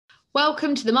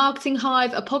Welcome to the Marketing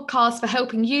Hive, a podcast for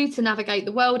helping you to navigate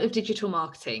the world of digital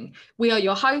marketing. We are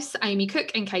your hosts, Amy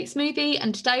Cook and Kate Smoothie,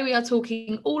 and today we are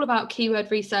talking all about keyword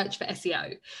research for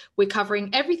SEO. We're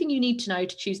covering everything you need to know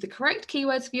to choose the correct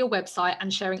keywords for your website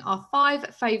and sharing our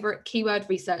 5 favourite keyword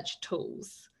research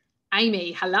tools.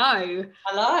 Amy, hello.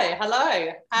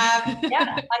 Hello.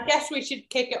 I guess we should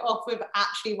kick it off with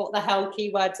actually what the hell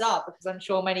keywords are, because I'm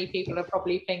sure many people are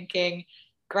probably thinking,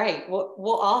 great,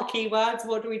 what are keywords?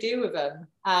 What do we do with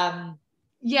them?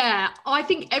 Yeah, I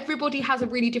think everybody has a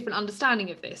really different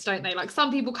understanding of this, don't they? Like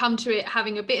some people come to it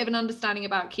having a bit of an understanding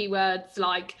about keywords,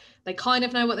 like they kind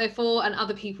of know what they're for, and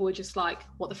other people are just like,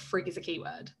 what the frig is a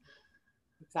keyword?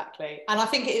 Exactly. And I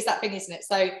think it is that thing, isn't it?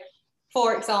 So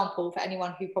for example, for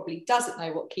anyone who probably doesn't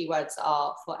know what keywords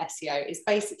are for SEO, is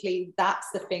basically that's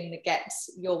the thing that gets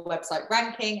your website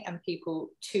ranking and people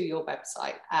to your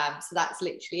website. So that's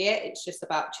literally it. It's just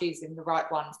about choosing the right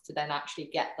ones to then actually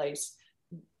get those,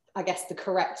 I guess, the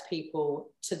correct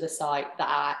people to the site that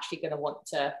are actually going to want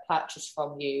to purchase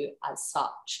from you as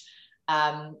such.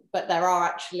 But there are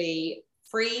actually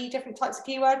 3 different types of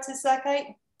keywords, is there, Kate?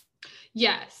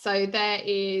 Yeah, so there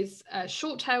is a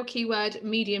short tail keyword,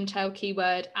 medium tail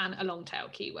keyword, and a long tail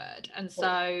keyword. And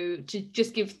so to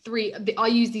just give 3, I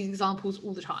use these examples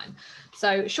all the time.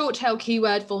 So short tail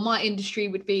keyword for my industry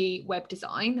would be web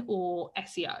design or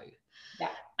SEO.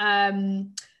 Yeah.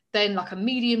 Then like a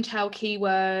medium tail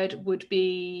keyword would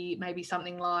be maybe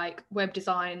something like web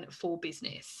design for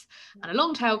business. And a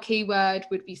long tail keyword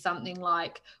would be something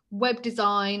like web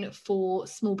design for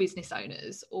small business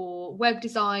owners or web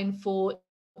design for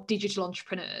digital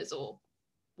entrepreneurs or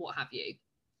what have you.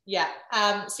 Yeah.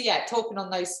 Talking on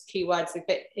those keywords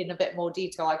in a bit more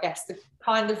detail, I guess the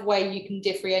kind of way you can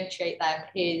differentiate them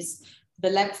is the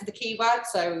length of the keyword.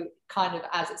 So kind of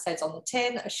as it says on the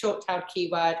tin, a short tailed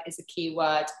keyword is a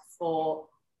keyword for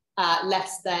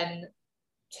less than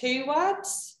 2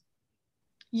 words.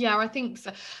 Yeah, I think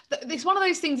so. It's one of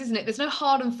those things, isn't it? There's no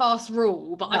hard and fast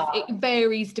rule, but it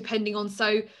varies depending on,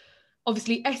 so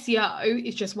obviously SEO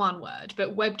is just 1 word,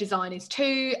 but web design is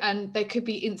 2. And there could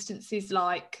be instances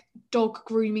like dog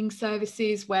grooming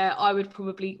services where I would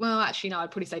probably, I'd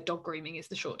probably say dog grooming is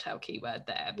the short tail keyword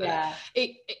there. But yeah.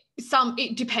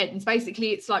 It depends.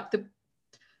 Basically, it's like the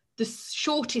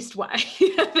shortest way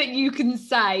that you can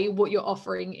say what your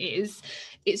offering is.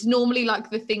 It's normally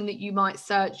like the thing that you might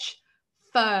search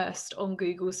first on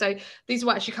Google. So these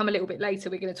will actually come a little bit later.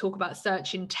 We're going to talk about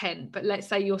search intent, but let's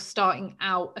say you're starting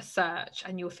out a search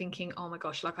and you're thinking, oh my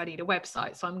gosh, like I need a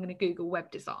website, so I'm going to Google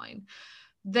web design.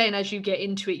 Then as you get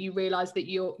into it, you realize that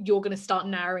you're going to start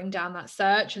narrowing down that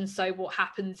search. And so what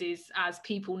happens is, as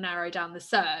people narrow down the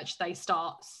search, they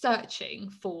start searching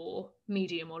for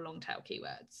medium or long tail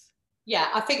keywords. Yeah,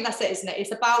 I think that's it, isn't it?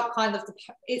 It's about kind of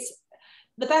it's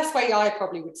the best way I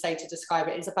probably would say to describe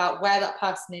it is about where that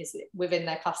person is within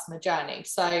their customer journey.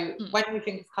 So when we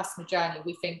think of customer journey,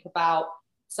 we think about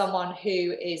someone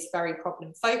who is very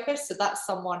problem focused. So that's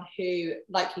someone who,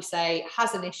 like you say,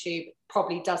 has an issue, but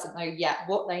probably doesn't know yet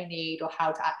what they need or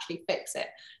how to actually fix it.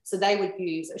 So they would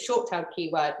use a short tail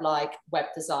keyword like web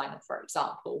designer, for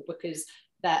example, because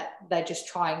they're just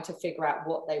trying to figure out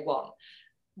what they want.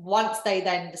 Once they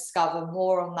then discover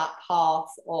more on that path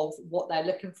of what they're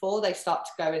looking for, they start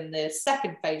to go in the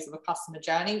second phase of a customer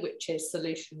journey, which is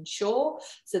solution sure.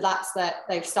 So that's that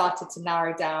they've started to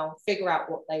narrow down, figure out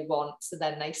what they want. So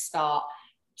then they start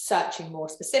searching more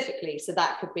specifically. So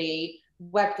that could be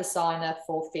web designer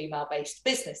for female-based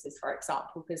businesses, for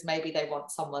example, because maybe they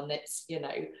want someone that's,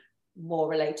 more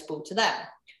relatable to them.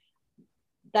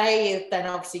 They then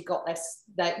obviously got this,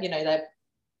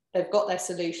 they've got their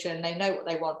solution, they know what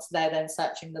they want, so they're then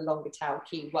searching the longer tail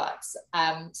keywords.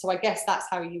 So I guess that's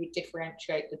how you would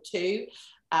differentiate the 2.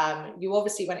 You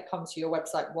obviously, when it comes to your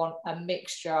website, want a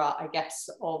mixture, I guess,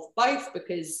 of both,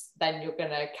 because then you're going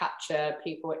to capture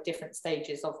people at different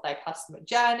stages of their customer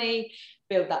journey,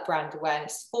 build that brand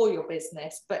awareness for your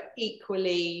business, but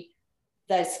equally,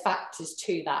 there's factors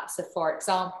to that. So for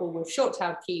example, with short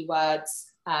tail keywords,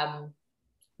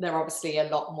 they're obviously a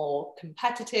lot more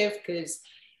competitive because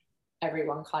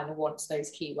everyone kind of wants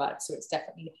those keywords, so it's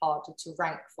definitely harder to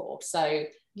rank for. So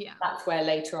yeah, that's where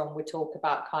later on we talk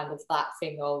about kind of that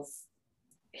thing of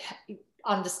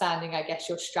understanding, I guess,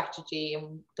 your strategy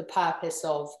and the purpose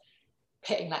of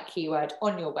putting that keyword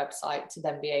on your website to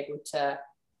then be able to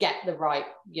get the right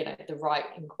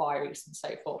inquiries and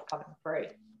so forth coming through.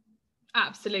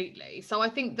 Absolutely. So I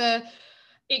think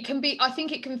It can be, I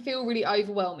think it can feel really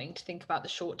overwhelming to think about the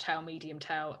short tail, medium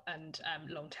tail and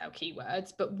long tail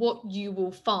keywords. But what you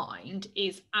will find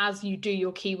is as you do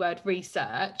your keyword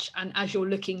research and as you're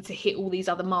looking to hit all these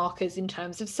other markers in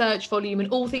terms of search volume and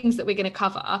all things that we're going to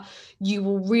cover, you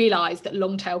will realize that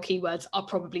long tail keywords are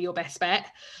probably your best bet.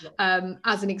 Yeah.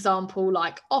 As an example,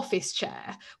 like office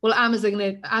chair. Well, Amazon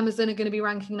are going to be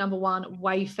ranking number 1,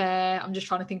 Wayfair. I'm just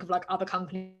trying to think of like other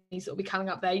companies that will be coming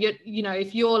up there. You know,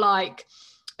 if you're like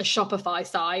a Shopify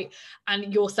site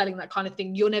and you're selling that kind of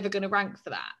thing, you're never going to rank for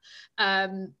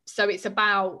that. So it's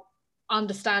about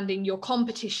understanding your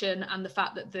competition and the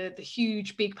fact that the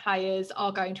huge big players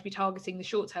are going to be targeting the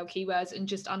short tail keywords, and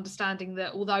just understanding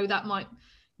that although that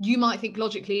you might think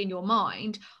logically in your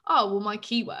mind, oh well, my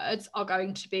keywords are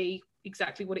going to be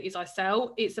exactly what it is I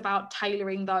sell. It's about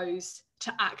tailoring those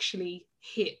to actually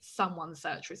hit someone's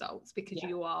search results, because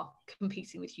you are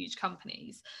competing with huge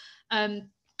companies.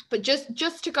 But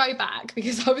just to go back,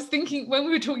 because I was thinking when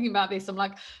we were talking about this, I'm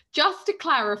like, just to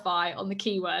clarify on the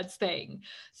keywords thing.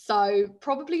 So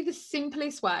probably the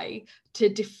simplest way to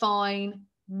define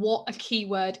what a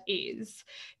keyword is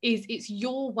it's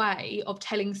your way of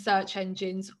telling search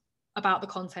engines about the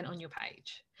content on your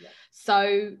page. Yeah.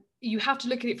 So you have to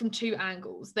look at it from 2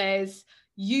 angles. There's,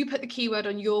 you put the keyword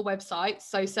on your website,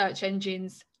 so search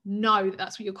engines know that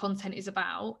that's what your content is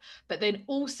about, but then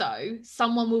also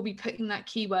someone will be putting that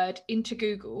keyword into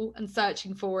Google and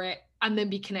searching for it and then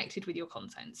be connected with your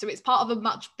content. So it's part of a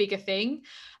much bigger thing,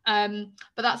 but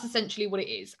that's essentially what it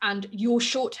is. And your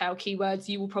short tail keywords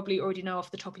you will probably already know off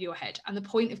the top of your head, and the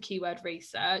point of keyword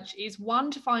research is,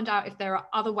 1, to find out if there are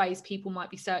other ways people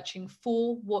might be searching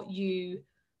for what you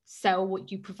sell,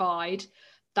 what you provide,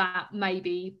 that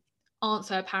maybe aren't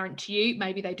so apparent to you.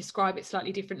 Maybe they describe it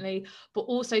slightly differently, but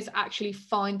also to actually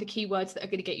find the keywords that are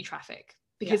going to get you traffic.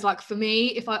 Because like for me,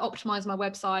 if I optimize my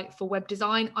website for web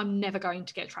design, I'm never going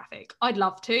to get traffic. I'd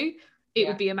love to, it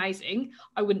would be amazing.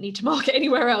 I wouldn't need to market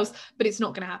anywhere else, but it's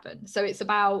not going to happen. So it's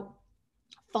about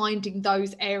finding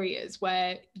those areas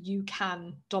where you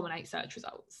can dominate search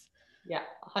results. Yeah,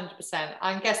 100%.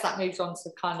 I guess that moves on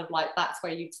to kind of like, that's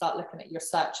where you'd start looking at your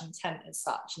search intent as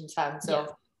such, in terms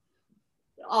of,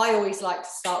 I always like to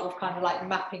start with kind of like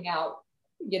mapping out,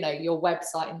 you know, your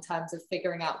website in terms of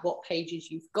figuring out what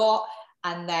pages you've got,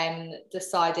 and then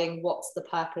deciding what's the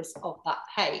purpose of that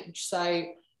page. So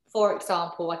for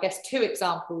example, I guess 2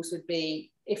 examples would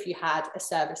be, if you had a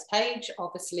service page,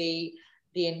 obviously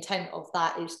the intent of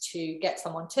that is to get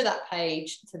someone to that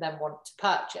page to then want to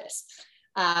purchase.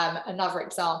 Another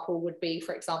example would be,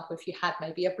 for example, if you had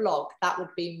maybe a blog, that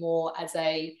would be more as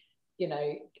a, you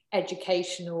know,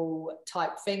 educational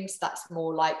type things. That's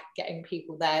more like getting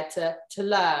people there to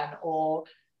learn, or,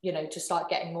 you know, to start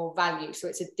getting more value. So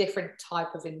it's a different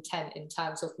type of intent in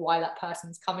terms of why that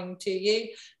person's coming to you.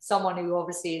 Someone who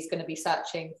obviously is going to be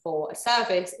searching for a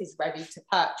service is ready to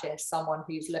purchase. Someone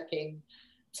who's looking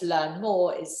to learn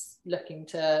more is looking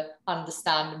to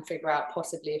understand and figure out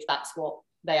possibly if that's what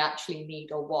they actually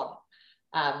need or want.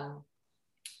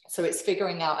 So it's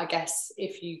figuring out, I guess,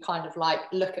 if you kind of like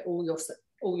look at all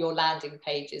your landing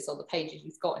pages or the pages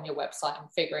you've got on your website, and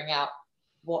figuring out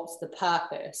what's the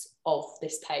purpose of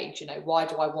this page. You know, why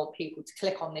do I want people to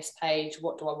click on this page?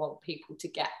 What do I want people to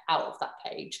get out of that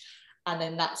page? And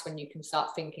then that's when you can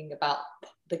start thinking about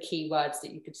the keywords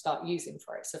that you could start using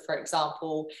for it. So for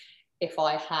example, if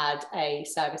I had a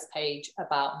service page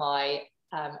about my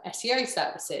SEO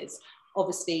services,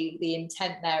 obviously the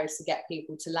intent there is to get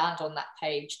people to land on that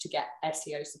page to get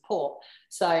SEO support.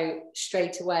 So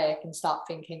straight away I can start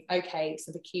thinking, okay,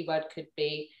 so the keyword could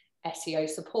be SEO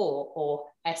support or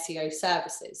SEO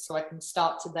services. So I can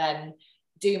start to then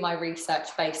do my research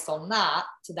based on that,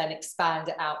 to then expand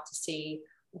it out to see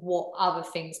what other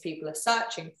things people are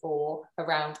searching for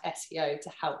around SEO to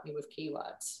help me with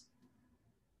keywords.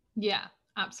 Yeah,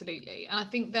 absolutely. And I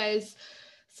think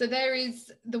there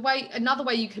is another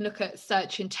way you can look at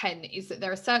search intent is that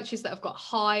there are searches that have got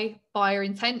high buyer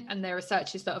intent, and there are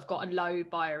searches that have got a low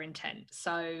buyer intent.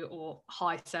 So, or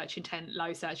high search intent,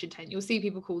 low search intent. You'll see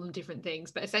people call them different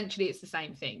things, but essentially it's the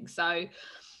same thing. So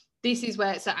this is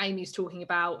where, so Amy's talking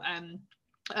about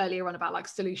earlier on about like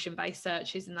solution-based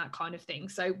searches and that kind of thing.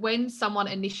 So when someone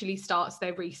initially starts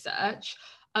their research,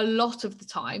 a lot of the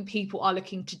time people are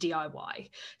looking to DIY.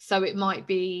 So it might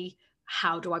be,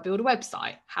 how do I build a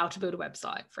website? How to build a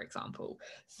website, for example.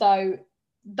 So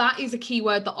that is a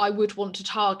keyword that I would want to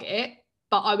target,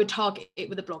 but I would target it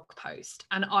with a blog post.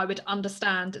 And I would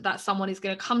understand that someone is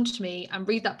going to come to me and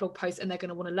read that blog post and they're going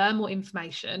to want to learn more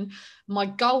information. My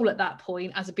goal at that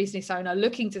point as a business owner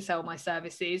looking to sell my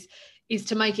services is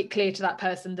to make it clear to that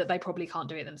person that they probably can't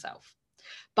do it themselves.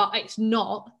 but it's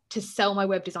not to sell my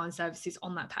web design services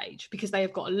on that page, because they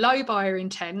have got a low buyer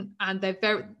intent, and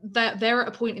they're at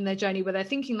a point in their journey where they're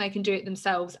thinking they can do it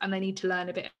themselves, and they need to learn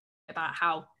a bit about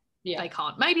how they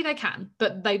can't. Maybe they can,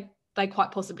 but they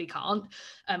quite possibly can't.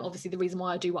 Obviously the reason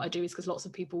why I do what I do is because lots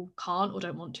of people can't or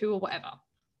don't want to or whatever.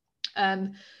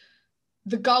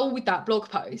 The goal with that blog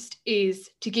post is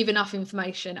to give enough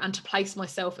information and to place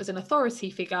myself as an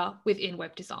authority figure within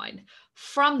web design.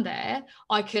 From there,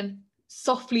 I can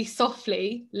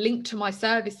softly link to my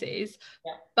services,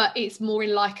 but it's more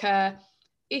in like a,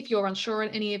 if you're unsure on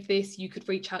any of this, you could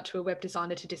reach out to a web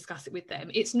designer to discuss it with them.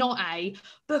 It's not a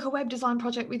book a web design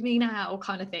project with me now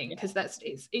kind of thing, because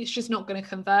it's just not going to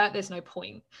convert. There's no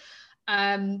point.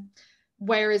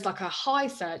 Whereas like a high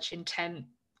search intent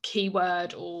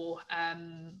keyword or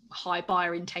high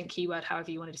buyer intent keyword, however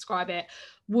you want to describe it,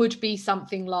 would be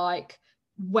something like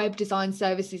web design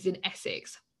services in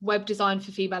Essex, web design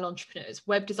for female entrepreneurs,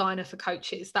 web designer for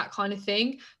coaches, that kind of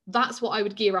thing. That's what I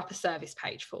would gear up a service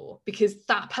page for, because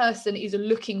that person is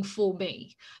looking for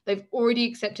me. They've already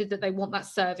accepted that they want that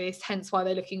service, hence why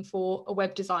they're looking for a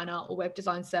web designer or web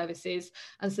design services.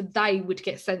 And so they would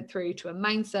get sent through to a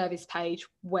main service page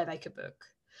where they could book.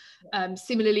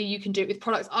 Similarly, you can do it with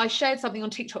products. I shared something on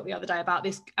TikTok the other day about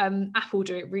this. Apple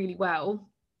do it really well.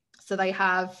 So they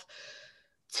have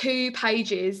 2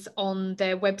 pages on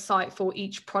their website for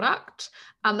each product,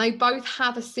 and they both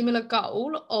have a similar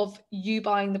goal of you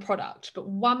buying the product, but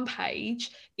one page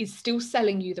is still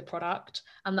selling you the product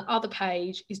and the other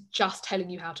page is just telling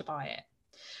you how to buy it.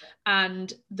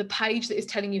 And the page that is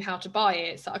telling you how to buy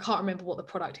it, so I can't remember what the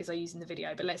product is I use in the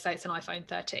video, but let's say it's an iPhone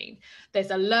 13. There's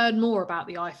a learn more about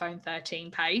the iPhone 13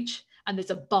 page, and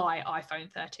there's a buy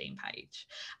iPhone 13 page.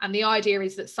 And the idea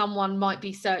is that someone might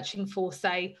be searching for,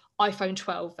 say, iPhone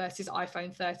 12 versus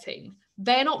iPhone 13.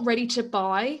 They're not ready to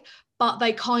buy, but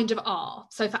they kind of are.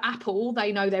 So for Apple,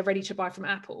 they know they're ready to buy from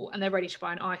Apple and they're ready to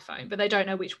buy an iPhone, but they don't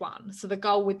know which one. So the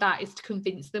goal with that is to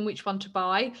convince them which one to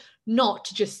buy, not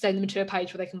to just send them to a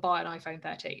page where they can buy an iPhone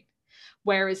 13.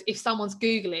 Whereas if someone's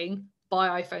Googling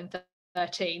buy iPhone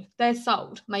 13, they're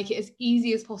sold. Make it as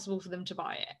easy as possible for them to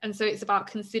buy it. And so it's about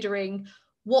considering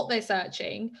what they're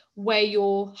searching, where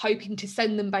you're hoping to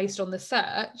send them based on the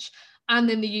search, and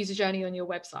then the user journey on your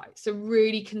website. So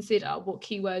really consider what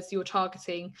keywords you're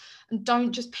targeting, and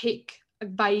don't just pick a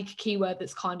vague keyword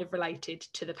that's kind of related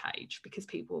to the page, because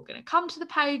people are going to come to the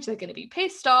page, they're going to be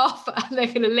pissed off and they're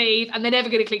going to leave and they're never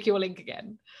going to click your link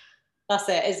again. That's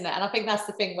it, isn't it? And I think that's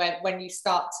the thing where when you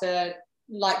start to,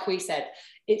 like we said,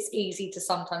 it's easy to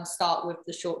sometimes start with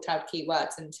the short tail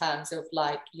keywords in terms of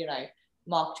like, you know,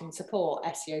 marketing support,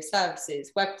 SEO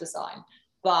services, web design.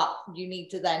 But you need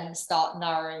to then start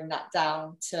narrowing that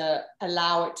down to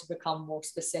allow it to become more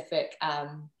specific,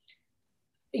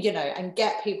 you know, and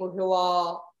get people who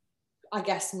are, I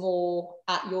guess, more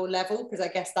at your level, because I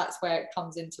guess that's where it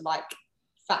comes into like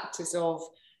factors of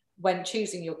when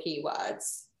choosing your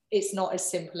keywords. It's not as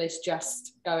simple as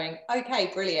just going,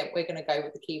 okay, brilliant, we're going to go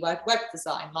with the keyword web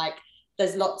design. Like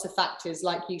there's lots of factors,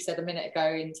 like you said a minute ago,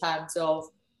 in terms of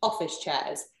office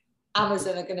chairs.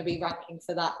 Amazon are going to be ranking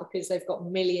for that because they've got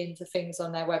millions of things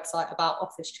on their website about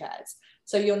office chairs.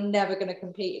 So you're never going to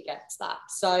compete against that.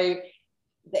 So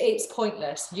it's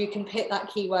pointless. You can put that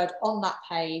keyword on that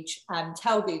page and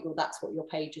tell Google that's what your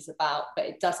page is about, but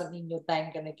it doesn't mean you're then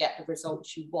going to get the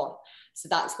results you want. So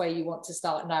that's where you want to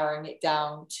start narrowing it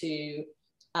down to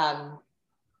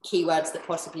keywords that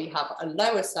possibly have a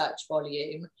lower search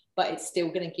volume, but it's still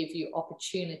going to give you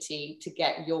opportunity to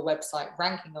get your website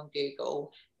ranking on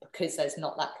Google, because there's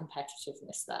not that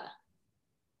competitiveness there.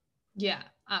 Yeah,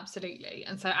 absolutely.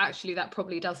 And so actually that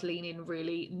probably does lean in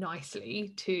really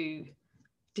nicely to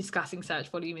discussing search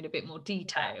volume in a bit more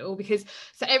detail, because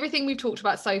so everything we've talked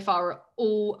about so far are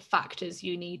all factors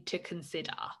you need to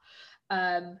consider,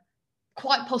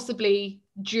 quite possibly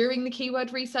during the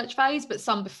keyword research phase, but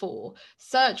some before.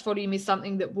 Search volume is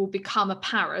something that will become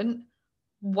apparent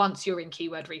once you're in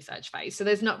keyword research phase. So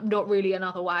there's not really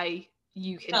another way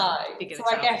you can figure this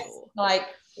out.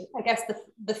 I guess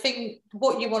the thing,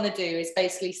 what you want to do is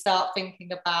basically start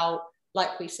thinking about,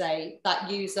 like we say, that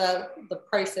user, the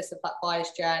process of that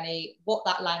buyer's journey, what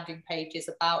that landing page is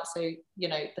about. So, you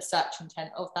know, the search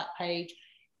intent of that page.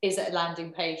 Is it a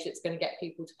landing page that's going to get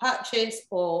people to purchase,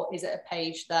 or is it a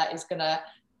page that is going to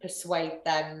persuade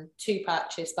them to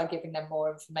purchase by giving them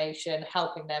more information,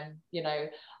 helping them, you know,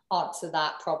 answer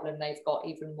that problem they've got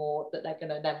even more, that they're going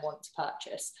to then want to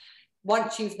purchase.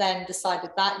 Once you've then decided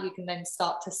that, you can then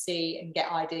start to see and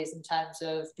get ideas in terms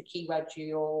of the keywords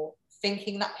you're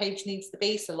thinking that page needs to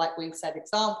be. So like we've said,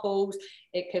 examples,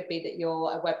 it could be that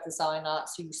you're a web designer,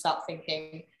 so you start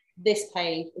thinking this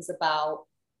page is about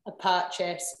a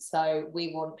purchase, so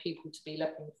we want people to be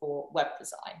looking for web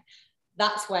design.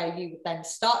 That's where you would then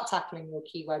start tackling your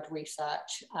keyword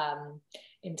research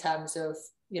in terms of,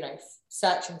 you know,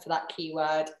 searching for that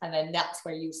keyword. And then that's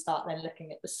where you start then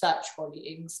looking at the search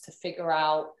volumes to figure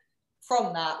out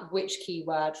from that which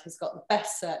keyword has got the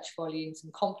best search volumes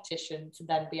and competition to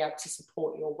then be able to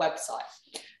support your website.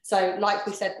 So like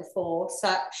we said before,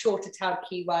 shorter tailed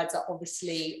keywords are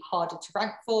obviously harder to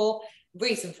rank for. The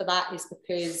reason for that is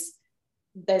because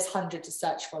there's hundreds of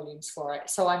search volumes for it.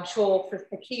 So I'm sure for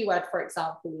a keyword, for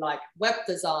example, like web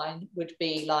design would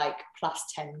be like plus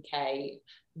 10K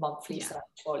monthly search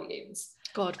volumes.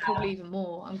 God, probably even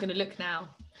more. I'm going to look now.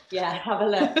 Yeah, have a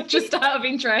look. Just out of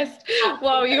interest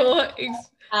while you're...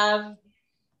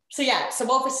 So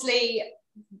obviously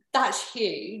that's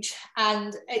huge,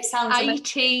 and it sounds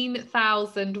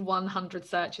 18,100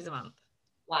 searches a month.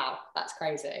 Wow, that's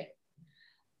crazy.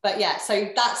 But yeah,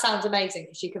 so that sounds amazing,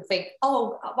 because you can think,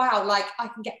 oh wow, like I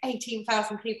can get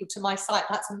 18,000 people to my site.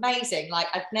 That's amazing. Like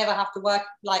I'd never have to work,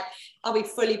 like I'll be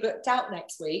fully booked out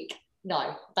next week.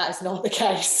 No, that is not the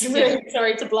case. Really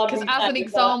sorry to bluntly say. Because as an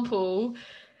example,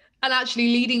 and actually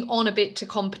leading on a bit to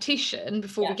competition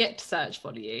before we get to search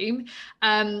volume,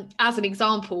 as an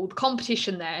example, the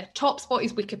competition there, top spot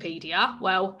is Wikipedia.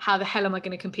 Well, how the hell am I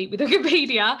going to compete with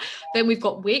Wikipedia? Then we've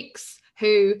got Wix,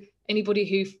 who anybody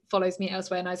who follows me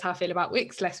elsewhere knows how I feel about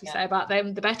Wix. Less we say about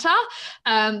them, the better.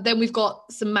 Then we've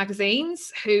got some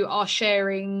magazines who are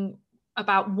sharing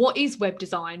about what is web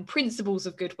design, principles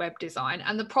of good web design.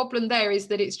 And the problem there is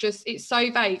that it's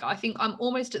so vague. I think I'm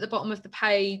almost at the bottom of the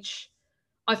page.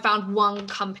 I found one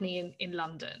company in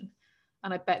London,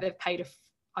 and I bet they've paid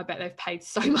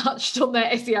so much on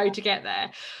their SEO to get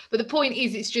there. But the point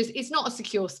is, it's not a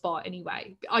secure spot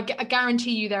anyway. I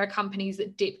guarantee you there are companies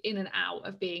that dip in and out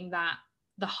of being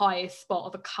the highest spot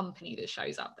of a company that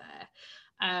shows up there.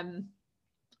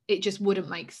 It just wouldn't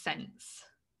make sense.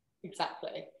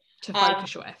 Exactly. To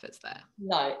focus your efforts there.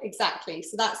 No, exactly.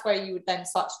 So that's where you would then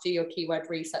start to do your keyword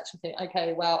research and think,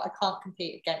 okay, well, I can't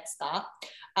compete against that.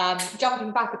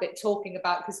 Jumping back a bit, talking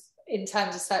about, because in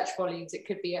terms of search volumes, you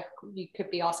could be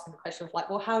asking the question of like,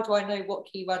 well, how do I know what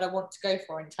keyword I want to go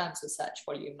for in terms of search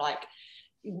volume? Like,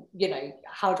 you know,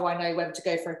 how do I know whether to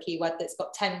go for a keyword that's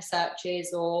got 10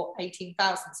 searches or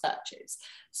 18,000 searches?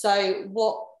 So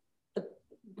what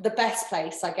the best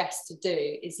place, I guess, to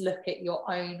do is look at your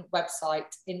own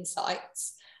website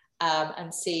insights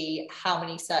and see how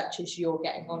many searches you're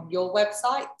getting on your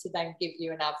website to then give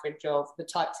you an average of the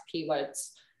types of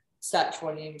keywords, search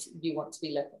volumes you want to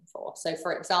be looking for. So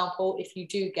for example, if you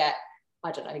do get,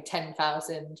 I don't know,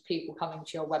 10,000 people coming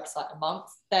to your website a month,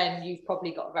 then you've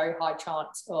probably got a very high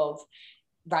chance of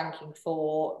ranking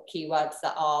for keywords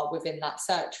that are within that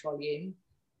search volume.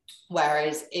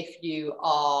 Whereas if you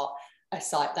are a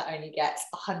site that only gets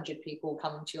 100 people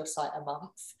coming to your site a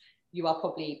month, you are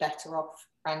probably better off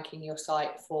ranking your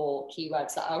site for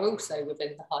keywords that are also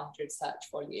within the 100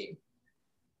 search volume.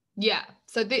 Yeah,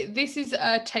 so this is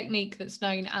a technique that's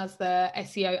known as the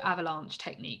SEO avalanche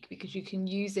technique, because you can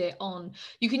use it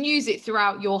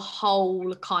throughout your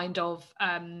whole kind of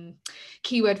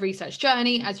keyword research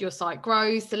journey as your site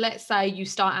grows. So let's say you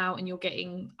start out and you're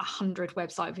getting 100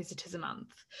 website visitors a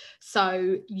month.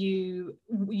 So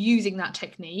using that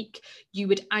technique, you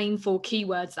would aim for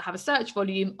keywords that have a search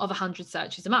volume of 100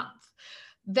 searches a month.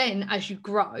 Then as you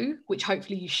grow, which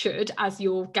hopefully you should, as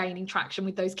you're gaining traction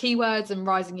with those keywords and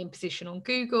rising in position on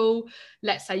Google,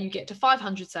 let's say you get to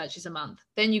 500 searches a month,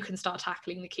 then you can start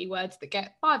tackling the keywords that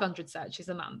get 500 searches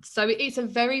a month. So it's a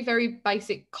very, very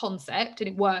basic concept, and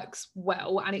it works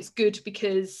well, and it's good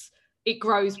because it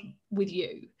grows with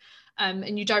you,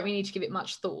 and you don't really need to give it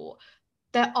much thought.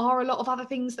 There are a lot of other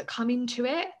things that come into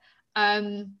it.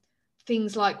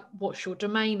 Things like what's your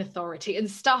domain authority and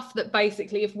stuff that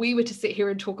basically, if we were to sit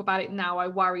here and talk about it now, I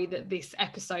worry that this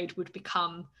episode would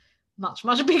become much,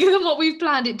 much bigger than what we've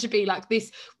planned it to be. Like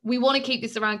this, we want to keep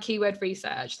this around keyword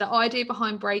research. The idea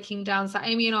behind breaking down, so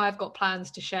Amy and I have got plans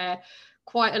to share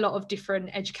quite a lot of different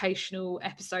educational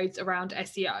episodes around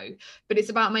SEO, but it's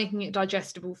about making it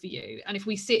digestible for you. And if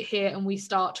we sit here and we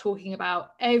start talking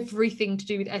about everything to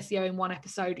do with SEO in one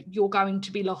episode, you're going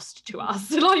to be lost to us.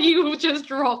 Like you will just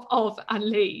drop off and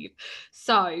leave.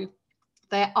 So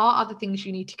there are other things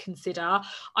you need to consider.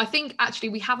 I think actually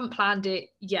we haven't planned it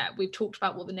yet. We've talked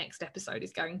about what the next episode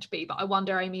is going to be, but I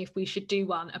wonder, Amy, if we should do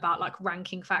one about like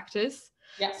ranking factors.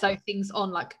 Yeah. So things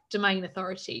on like domain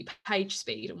authority, page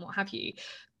speed, and what have you,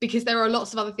 because there are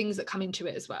lots of other things that come into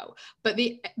it as well. But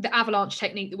the avalanche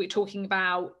technique that we're talking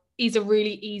about is a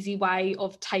really easy way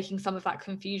of taking some of that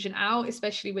confusion out,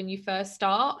 especially when you first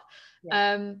start.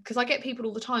 Because I get people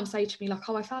all the time say to me like,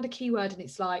 oh, I found a keyword and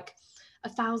it's like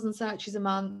 1,000 searches a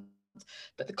month,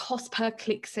 but the cost per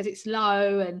click says it's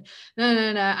low, and no,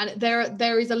 and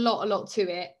there is a lot to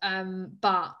it,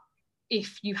 but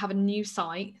if you have a new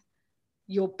site,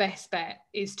 your best bet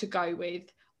is to go with,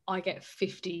 I get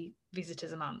 50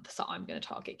 visitors a month, so I'm going to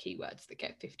target keywords that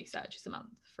get 50 searches a month,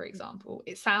 for example.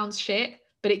 It sounds shit,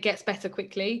 but it gets better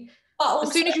quickly. Also,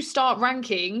 as soon as you start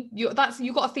ranking, you've got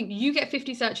to think, you get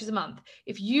 50 searches a month.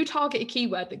 If you target a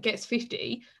keyword that gets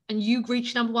 50 and you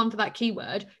reach number one for that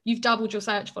keyword, you've doubled your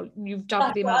search volume. You've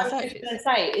doubled the amount of searches. I was going to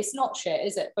say, it's not shit,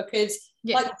 is it? Because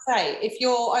like you say, if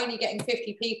you're only getting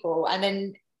 50 people and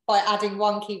then by adding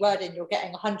one keyword in, you're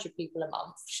getting 100 people a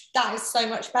month, that is so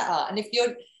much better. And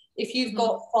if you've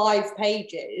got 5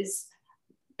 pages,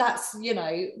 that's, you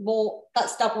know, more,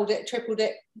 that's doubled it, tripled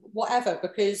it, whatever,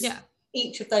 because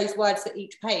each of those words at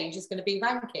each page is going to be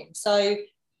ranking. So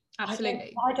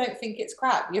absolutely, I don't think it's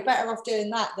crap. You're better off doing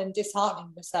that than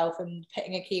disheartening yourself and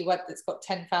putting a keyword that's got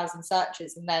 10,000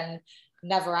 searches and then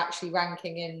never actually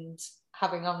ranking and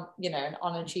having an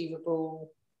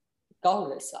unachievable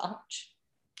goal as such.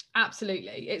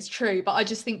 Absolutely, it's true. But I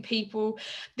just think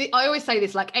I always say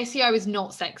this, like, SEO is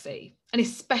not sexy, and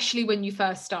especially when you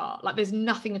first start, like, there's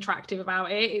nothing attractive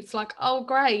about it. It's like, oh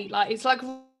great, like, it's like,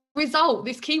 result,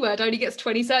 this keyword only gets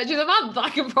 20 searches a month, I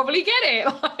can probably get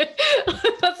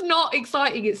it. That's not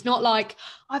exciting. It's not like,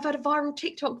 I've had a viral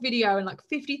TikTok video and like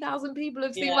 50,000 people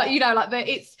have seen, like, you know, like,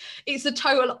 it's a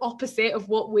total opposite of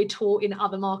what we're taught in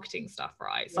other marketing stuff,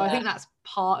 right? So I think that's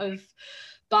part of,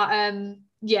 but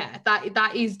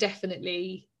that is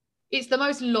definitely, it's the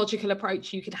most logical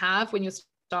approach you can have when you're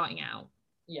starting out.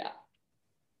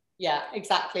 Yeah,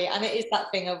 exactly. And it is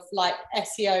that thing of, like,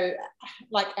 SEO,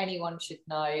 like anyone should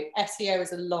know, SEO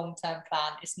is a long-term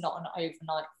plan. It's not an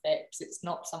overnight fix. It's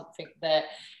not something that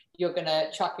you're going to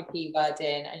chuck a keyword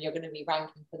in and you're going to be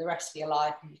ranking for the rest of your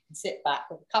life and you can sit back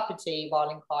with a cup of tea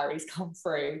while inquiries come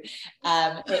through.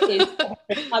 It is,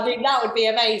 I mean, that would be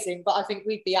amazing, but I think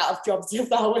we'd be out of jobs if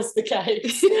that was the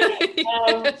case.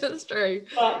 That's true.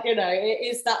 But, you know, it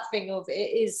is that thing of, it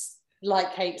is,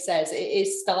 like Kate says, it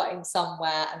is starting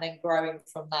somewhere and then growing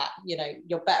from that. You know,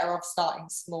 you're better off starting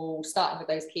small, starting with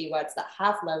those keywords that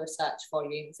have lower search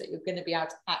volumes that you're going to be able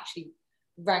to actually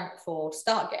rank for,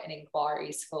 start getting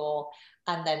inquiries for,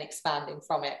 and then expanding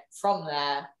from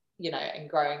there, you know, and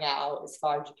growing out as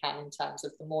far as you can, in terms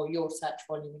of the more your search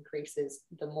volume increases,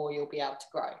 the more you'll be able to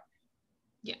grow.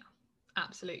 Yeah,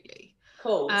 absolutely.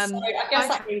 Cool. So I guess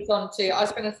that moves on to, I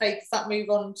was going to say, does that move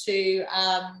on to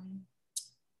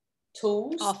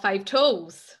tools? Our fave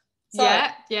tools. So,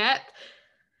 yeah.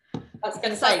 I was going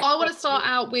to say, I want to start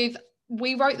out with,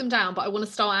 we wrote them down, but I want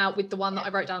to start out with the one that I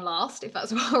wrote down last, if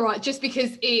that's all right, just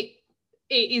because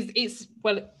it's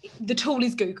the tool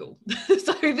is Google.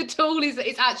 So the tool is,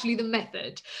 it's actually the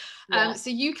method. So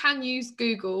you can use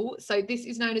Google. So this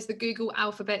is known as the Google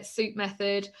Alphabet Soup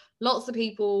method. Lots of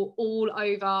people all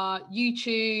over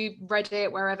YouTube,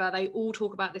 Reddit, wherever, they all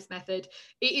talk about this method.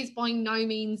 It is by no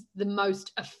means the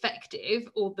most effective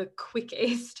or the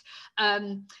quickest.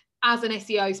 As an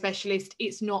SEO specialist,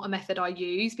 it's not a method I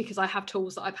use because I have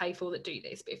tools that I pay for that do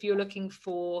this. But if you're looking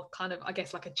for kind of, I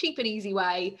guess, like a cheap and easy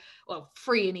way, well,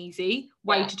 free and easy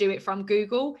way to do it from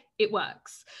Google, it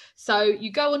works. So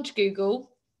you go onto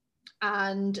Google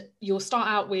and you'll start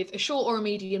out with a short or a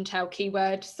medium tail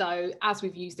keyword. So as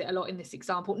we've used it a lot in this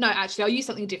example, no, actually, I'll use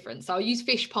something different. So I'll use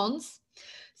fish ponds.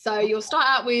 So you'll start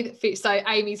out with fish. So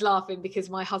Amy's laughing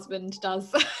because my husband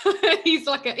does, he's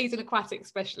an aquatic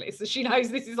specialist. So she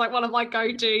knows this is like one of my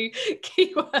go-to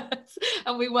keywords,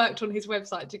 and we worked on his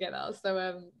website together.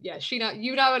 So she more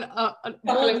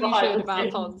than you should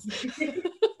about ponds.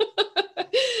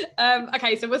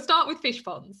 Okay, so we'll start with fish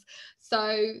ponds.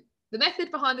 So the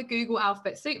method behind the Google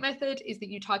Alphabet Soup method is that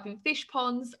you type in fish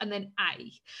ponds and then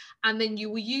A, and then you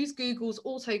will use Google's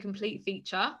autocomplete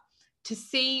feature to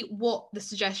see what the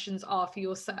suggestions are for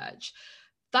your search.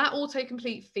 That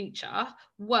autocomplete feature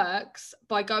works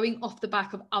by going off the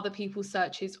back of other people's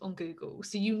searches on Google.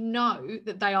 So you know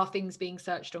that they are things being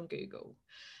searched on Google.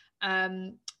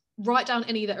 Write down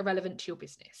any that are relevant to your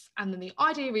business. And then the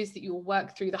idea is that you'll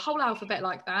work through the whole alphabet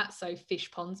like that. So fish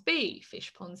ponds B,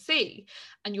 fish ponds C,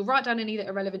 and you'll write down any that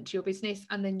are relevant to your business.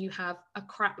 And then you have a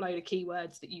crap load of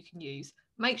keywords that you can use.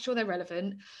 Make sure they're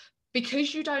relevant.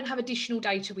 Because you don't have additional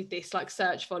data with this, like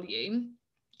search volume,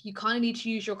 you kind of need to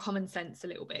use your common sense a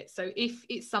little bit. So if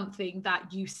it's something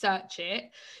that you search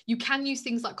it, you can use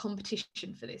things like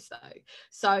competition for this though.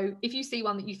 So if you see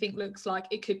one that you think looks like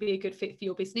it could be a good fit for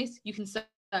your business, you can search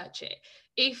it.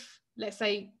 If, let's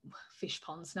say, fish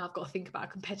ponds, now I've got to think about a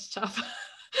competitor.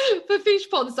 for fish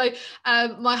ponds. So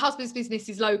my husband's business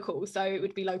is local, so it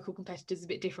would be local competitors, a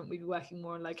bit different. We'd be working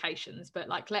more on locations, but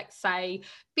like let's say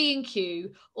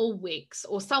B&Q or Wickes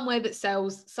or somewhere that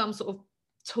sells some sort of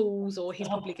tools, or he's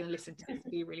probably going to listen to this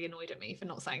and be really annoyed at me for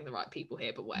not saying the right people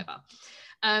here, but whatever.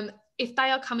 If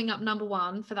they are coming up number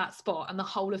one for that spot and the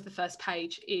whole of the first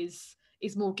page is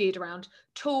more geared around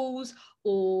tools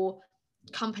or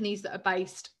companies that are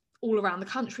based all around the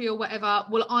country or whatever,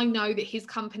 well, I know that his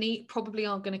company probably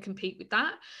aren't going to compete with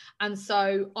that, and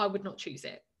so I would not choose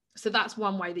it. So that's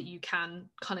one way that you can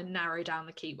kind of narrow down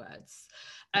the keywords.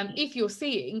 If you're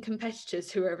seeing competitors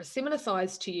who are of a similar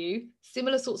size to you,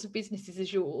 similar sorts of businesses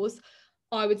as yours,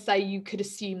 I would say you could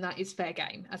assume that is fair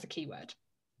game as a keyword.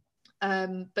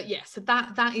 But yeah, so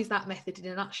that is that method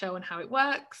in a nutshell and how it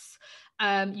works.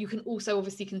 You can also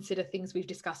obviously consider things we've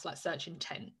discussed like search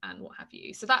intent and what have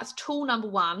you. So that's tool number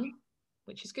one,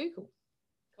 which is Google.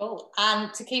 Cool.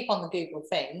 And to keep on the Google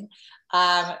thing,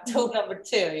 tool number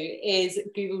two is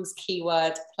Google's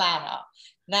keyword planner.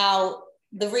 Now,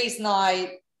 the reason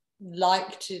I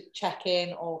like to check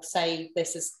in or say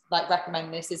this is like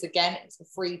recommend this is, again, it's a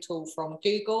free tool from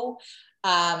Google.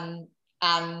 And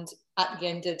at the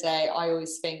end of the day, I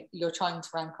always think you're trying to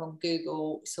rank on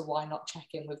Google, so why not check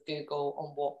in with Google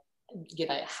on what, you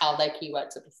know, how their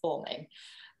keywords are performing.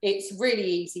 It's really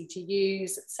easy to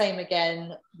use. Same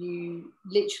again, you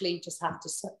literally just have to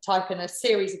type in a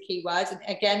series of keywords. And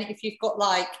again, if you've got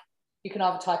like, you can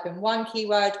either type in one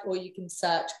keyword or you can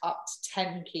search up to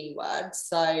 10 keywords.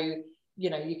 So, you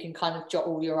know, you can kind of jot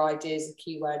all your ideas of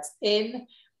keywords in.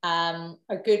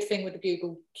 A good thing with the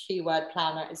Google Keyword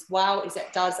Planner as well is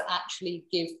it does actually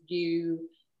give you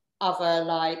other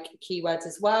like keywords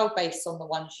as well based on the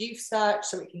ones you've searched,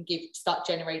 so it can start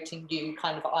generating you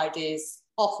kind of ideas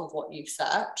off of what you've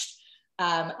searched.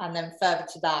 And then further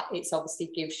to that, it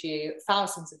obviously gives you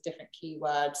thousands of different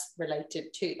keywords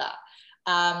related to that.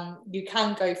 You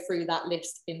can go through that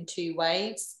list in two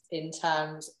ways in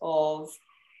terms of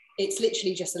it's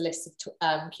literally just a list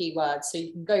of keywords. So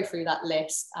you can go through that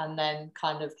list and then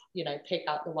kind of, you know, pick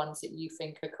out the ones that you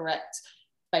think are correct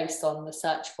based on the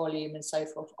search volume and so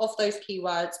forth of those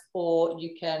keywords, or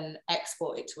you can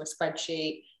export it to a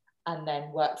spreadsheet and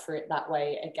then work through it that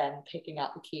way, again, picking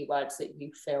out the keywords that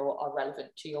you feel are relevant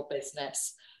to your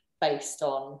business based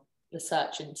on the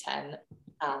search intent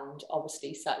and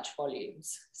obviously search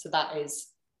volumes. So that is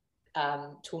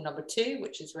tool number two,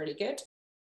 which is really good.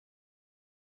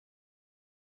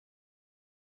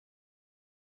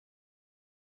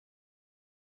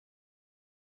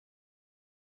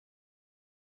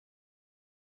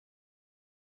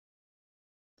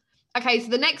 Okay, so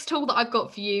the next tool that I've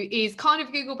got for you is kind of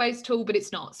a Google-based tool, but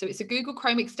it's not. So it's a Google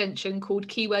Chrome extension called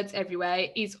Keywords Everywhere.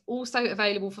 It is also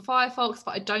available for Firefox,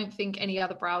 but I don't think any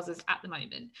other browsers at the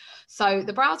moment. So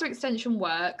the browser extension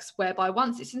works whereby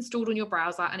once it's installed on your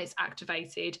browser and it's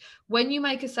activated, when you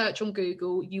make a search on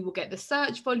Google, you will get the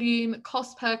search volume,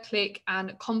 cost per click,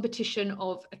 and competition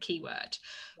of a keyword.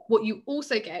 What you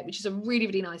also get, which is a really,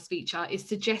 really nice feature, is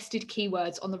suggested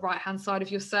keywords on the right-hand side of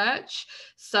your search.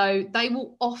 So they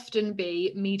will often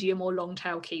be medium or long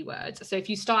tail keywords. So if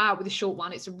you start out with a short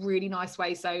one, it's a really nice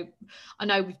way. So I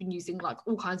know we've been using like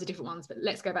all kinds of different ones, but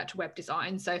let's go back to web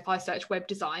design. So if I search web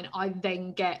design, I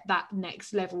then get that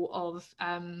next level of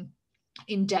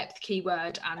in-depth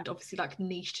keyword and obviously like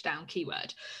niched down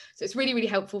keyword. So it's really, really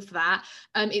helpful for that.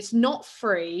 It's not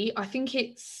free. I think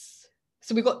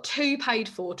so we've got 2 paid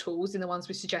for tools in the ones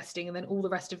we're suggesting, and then all the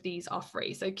rest of these are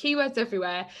free. So Keywords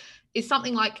Everywhere is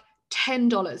something like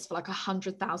 $10 for like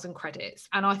 100,000 credits.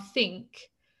 And I think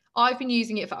I've been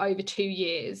using it for over 2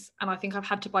 years, and I think I've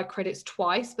had to buy credits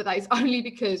twice, but that is only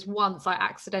because once I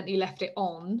accidentally left it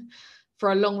on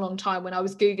for a long, long time when I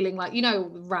was Googling, like, you know,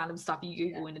 random stuff you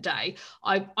Google in a day.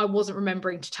 I wasn't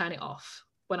remembering to turn it off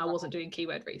when I wasn't doing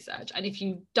keyword research. And if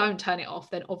you don't turn it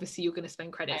off, then obviously you're going to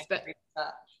spend credits. But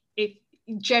if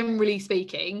generally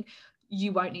speaking,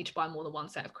 you won't need to buy more than one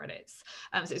set of credits.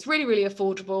 So it's really, really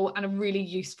affordable and a really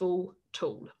useful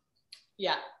tool.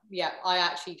 Yeah, I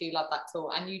actually do love that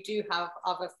tool. And you do have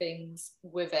other things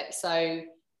with it. So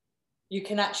you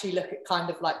can actually look at kind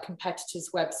of like competitors'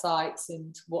 websites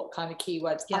and what kind of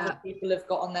keywords other people have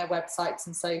got on their websites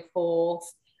and so forth.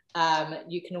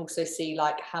 You can also see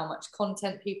like how much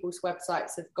content people's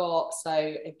websites have got.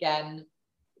 So again,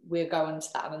 we'll go into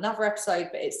that in another episode,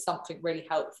 but it's something really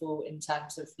helpful in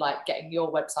terms of like getting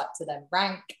your website to then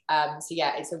rank. So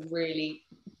yeah, it's a really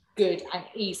good and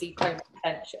easy Chrome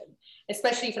extension,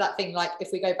 especially for that thing. Like if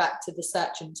we go back to the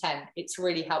search intent, it's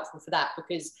really helpful for that,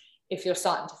 because if you're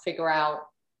starting to figure out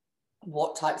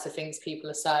what types of things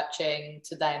people are searching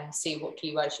to then see what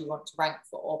keywords you want to rank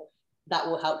for, that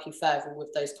will help you further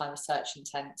with those kind of search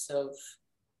intents of,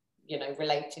 you know,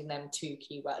 relating them to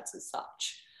keywords as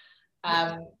such.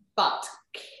 But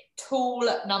tool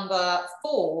number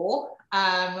 4,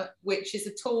 which is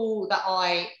a tool that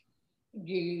I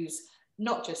use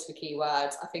not just for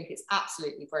keywords, I think it's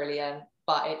absolutely brilliant,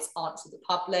 but it's Answer the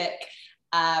Public.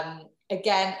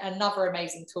 Again, another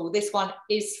amazing tool. This one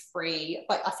is free,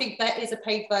 but I think there is a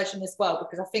paid version as well,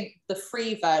 because I think the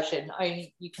free version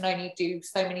you can only do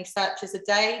so many searches a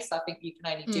day. So I think you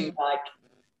can only do like,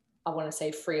 I want to say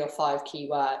 3 or 5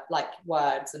 keyword like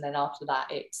words, and then after that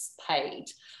it's paid.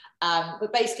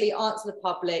 But basically, Answer the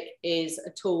Public is a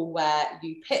tool where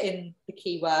you put in the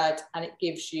keyword and it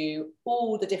gives you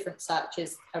all the different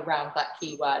searches around that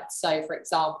keyword. So for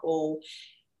example,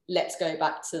 let's go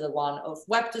back to the one of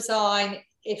web design.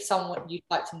 If you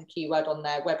typed in the keyword on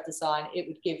their web design, it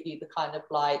would give you the kind of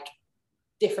like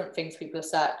different things people are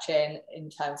searching in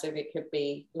terms of, it could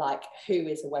be like, who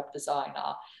is a web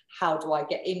designer? How do I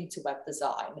get into web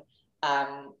design?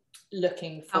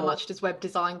 Looking for how much does web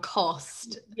design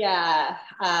cost? So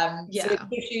it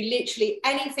gives you literally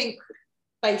anything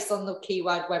based on the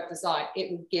keyword web design,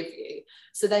 it will give you.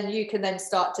 So then you can then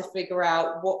start to figure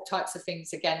out what types of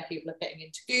things, again, people are putting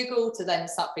into Google, to then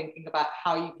start thinking about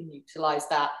how you can utilize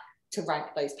that to rank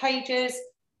those pages.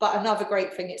 But another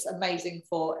great thing it's amazing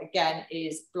for, again,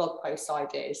 is blog post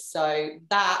ideas. So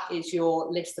that is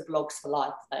your list of blogs for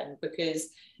life then, because,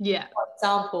 for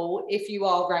example, if you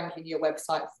are ranking your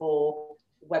website for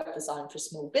web design for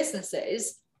small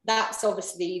businesses, that's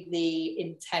obviously the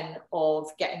intent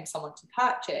of getting someone to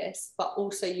purchase, but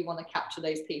also you want to capture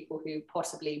those people who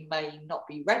possibly may not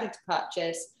be ready to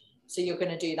purchase. So you're going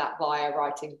to do that via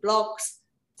writing blogs.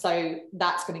 So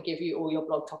that's going to give you all your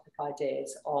blog topic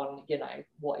ideas on, you know,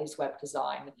 what is web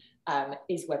design,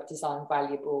 is web design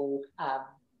valuable,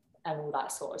 and all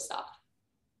that sort of stuff.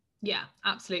 Yeah,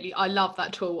 absolutely. I love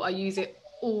that tool. I use it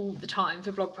all the time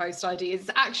for blog post ideas.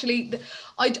 Actually,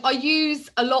 I use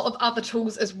a lot of other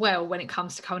tools as well when it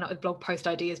comes to coming up with blog post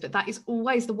ideas, but that is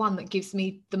always the one that gives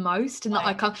me the most. And what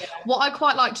I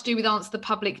quite like to do with Answer the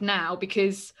Public now,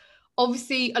 because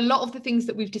obviously a lot of the things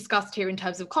that we've discussed here in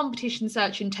terms of competition,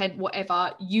 search intent,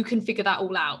 whatever, you can figure that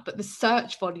all out. But the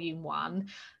search volume one,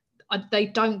 they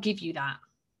don't give you that.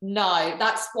 No,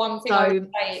 that's one thing I would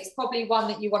say. It's probably one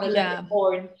that you want to look at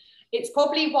more in. It's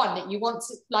probably one that you want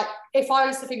to, like, if I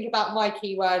was to think about my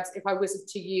keywords, if I was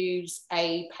to use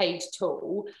a paid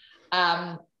tool,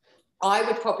 I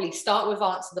would probably start with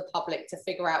Answer the Public to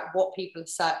figure out what people are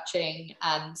searching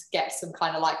and get some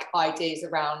kind of like ideas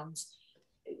around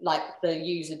like the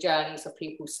user journeys of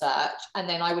people's search. And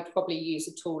then I would probably use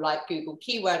a tool like Google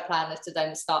Keyword Planner to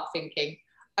then start thinking,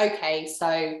 okay,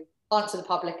 so Answer the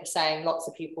Public are saying lots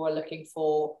of people are looking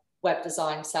for web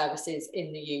design services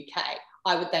in the UK.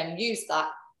 I would then use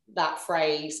that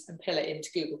phrase and pull it into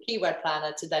Google Keyword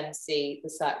Planner to then see the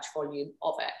search volume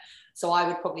of it. So I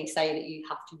would probably say that you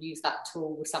have to use that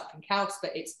tool with something else,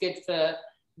 but it's good for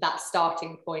that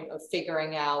starting point of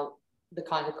figuring out the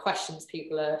kind of questions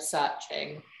people are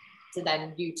searching, to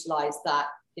then utilize that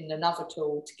in another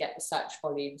tool to get the search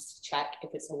volumes to check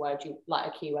if it's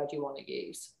a keyword you want to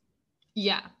use.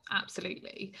 Yeah,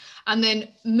 absolutely. And then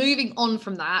moving on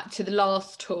from that to the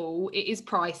last tool, it is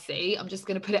pricey. I'm just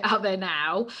going to put it out there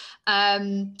now.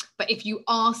 But if you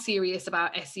are serious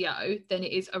about SEO, then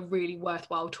it is a really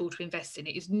worthwhile tool to invest in.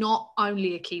 It is not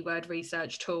only a keyword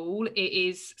research tool.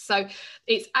 It's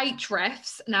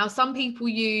Ahrefs. Now, some people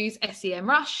use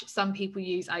SEMrush, some people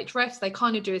use Ahrefs. They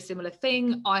kind of do a similar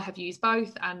thing. I have used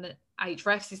both, and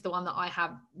Ahrefs is the one that I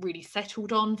have really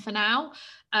settled on for now.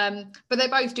 But they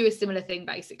both do a similar thing,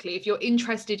 basically. If you're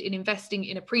interested in investing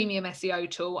in a premium SEO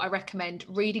tool, I recommend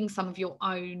reading some of your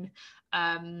own,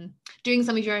 doing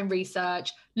some of your own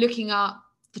research, looking up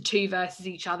the two versus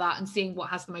each other and seeing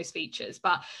what has the most features.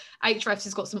 But Ahrefs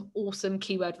has got some awesome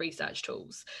keyword research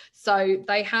tools. So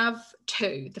they have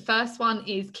two. The first one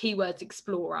is Keywords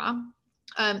Explorer.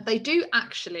 They do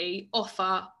actually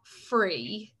offer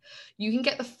free. You can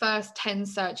get the first 10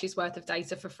 searches worth of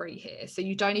data for free here. So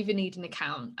you don't even need an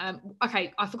account.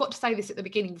 Okay, I forgot to say this at the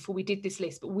beginning before we did this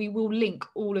list, but we will link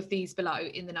all of these below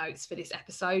in the notes for this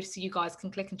episode, so you guys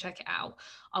can click and check it out.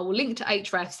 I will link to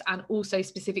Ahrefs and also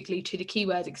specifically to the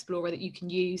Keywords Explorer that you can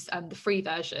use, the free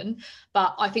version.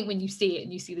 But I think when you see it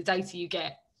and you see the data you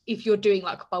get, if you're doing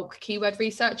like bulk keyword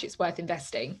research, it's worth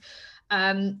investing.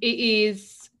 It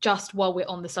is, just while we're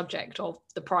on the subject of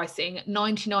the pricing,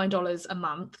 $99 a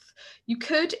month. You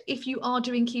could, if you are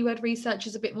doing keyword research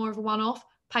as a bit more of a one-off,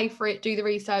 pay for it, do the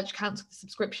research, cancel the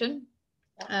subscription.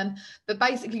 But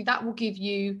basically that will give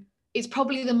you, it's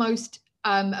probably the most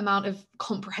amount of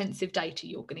comprehensive data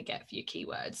you're going to get for your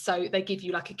keywords. So they give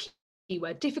you like a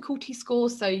keyword difficulty score,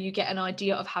 so you get an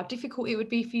idea of how difficult it would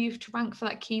be for you to rank for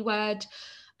that keyword.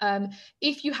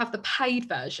 If you have the paid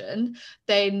version,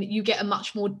 then you get a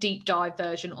much more deep dive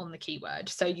version on the keyword.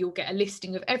 So you'll get a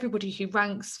listing of everybody who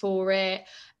ranks for it.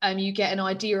 You get an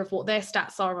idea of what their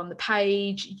stats are on the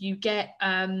page. You get,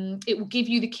 it will give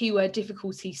you the keyword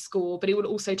difficulty score, but it will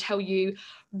also tell you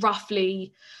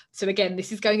roughly. So again,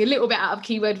 this is going a little bit out of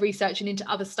keyword research and into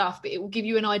other stuff, but it will give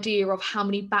you an idea of how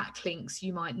many backlinks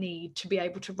you might need to be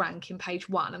able to rank in page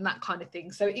 1 and that kind of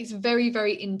thing. So it's very,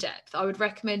 very in-depth. I would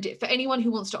recommend it for anyone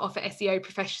who wants to offer SEO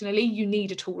professionally. You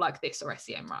need a tool like this or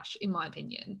SEMrush, in my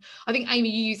opinion. I think, Amy,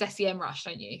 you use SEMrush,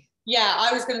 don't you? Yeah,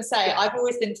 I was going to say, I've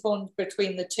always been torn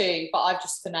between the two, but I've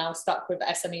just for now stuck with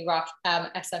SEMrush.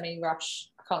 I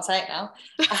can't say it now.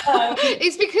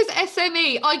 It's because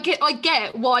SME. I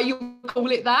get why you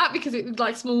call it that, because it's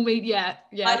like small media.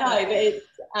 Yeah. I know, but it's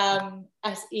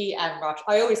SEMrush.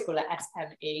 I always call it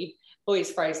SME.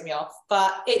 Always throws me off,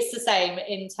 but it's the same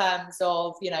in terms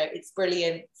of, you know, it's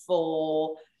brilliant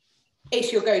for.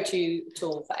 It's your go-to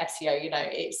tool for SEO. You know,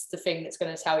 it's the thing that's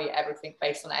going to tell you everything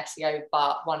based on SEO.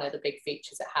 But one of the big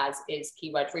features it has is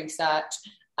keyword research.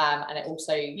 And it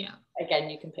also, again,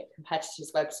 you can pick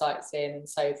competitors' websites in and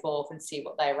so forth and see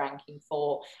what they're ranking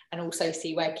for, and also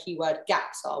see where keyword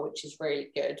gaps are, which is really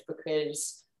good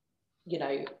because, you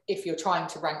know, if you're trying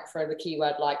to rank for the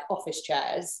keyword like office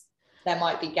chairs, there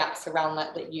might be gaps around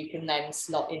that you can then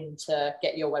slot in to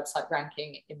get your website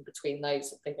ranking in between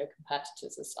those bigger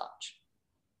competitors as such.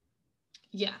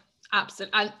 Yeah,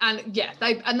 absolutely. And yeah,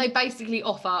 they basically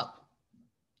offer,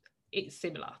 it's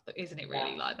similar, isn't it,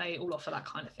 really? Like they all offer that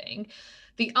kind of thing.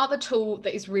 The other tool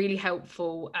that is really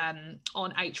helpful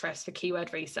on Ahrefs for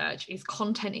keyword research is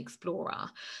Content Explorer.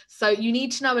 So you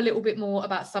need to know a little bit more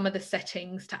about some of the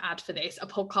settings to add for this. A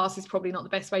podcast is probably not the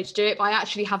best way to do it, but I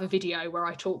actually have a video where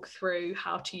I talk through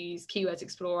how to use Keywords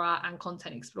Explorer and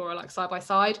Content Explorer like side by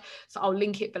side. So I'll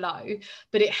link it below,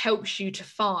 but it helps you to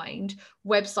find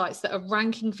websites that are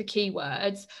ranking for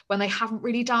keywords when they haven't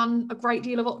really done a great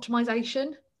deal of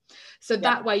optimization. So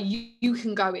that way you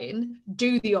can go in,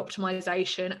 do the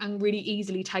optimization and really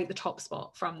easily take the top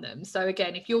spot from them. So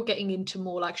again, if you're getting into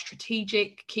more like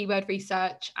strategic keyword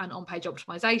research and on-page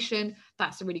optimization,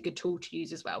 that's a really good tool to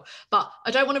use as well. But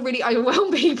I don't want to really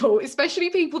overwhelm people, especially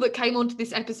people that came onto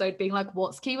this episode being like,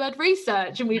 what's keyword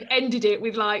research? And we've ended it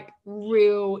with like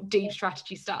real deep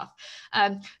strategy stuff.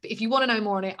 But if you want to know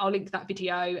more on it, I'll link that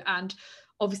video. And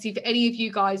obviously for any of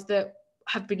you guys that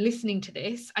have been listening to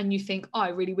this and you think, oh, I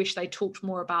really wish they talked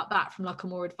more about that from like a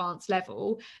more advanced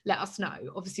level, let us know.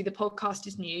 Obviously the podcast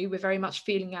is new, we're very much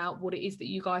feeling out what it is that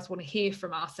you guys want to hear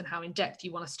from us and how in depth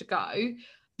you want us to go.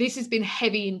 This has been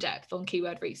heavy in depth on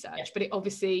keyword research, but it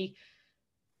obviously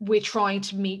we're trying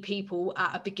to meet people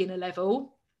at a beginner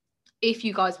level. If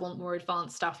you guys want more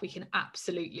advanced stuff, we can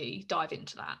absolutely dive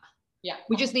into that.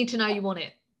 We just need to know you want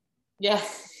it.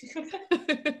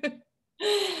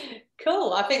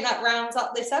 Cool. I think that rounds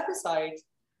up this episode.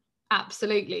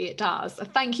 Absolutely, it does.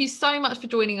 Thank you so much for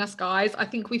joining us, guys. I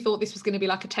think we thought this was going to be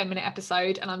like a 10-minute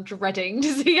episode, and I'm dreading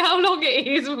to see how long it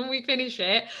is when we finish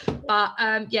it. But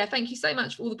yeah, thank you so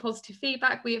much for all the positive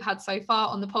feedback we have had so far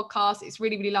on the podcast. It's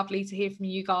really, really lovely to hear from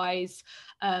you guys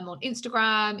on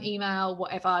Instagram, email,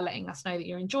 whatever, letting us know that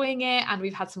you're enjoying it. And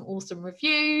we've had some awesome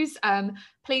reviews.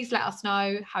 Please let us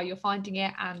know how you're finding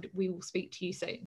it, and we will speak to you soon.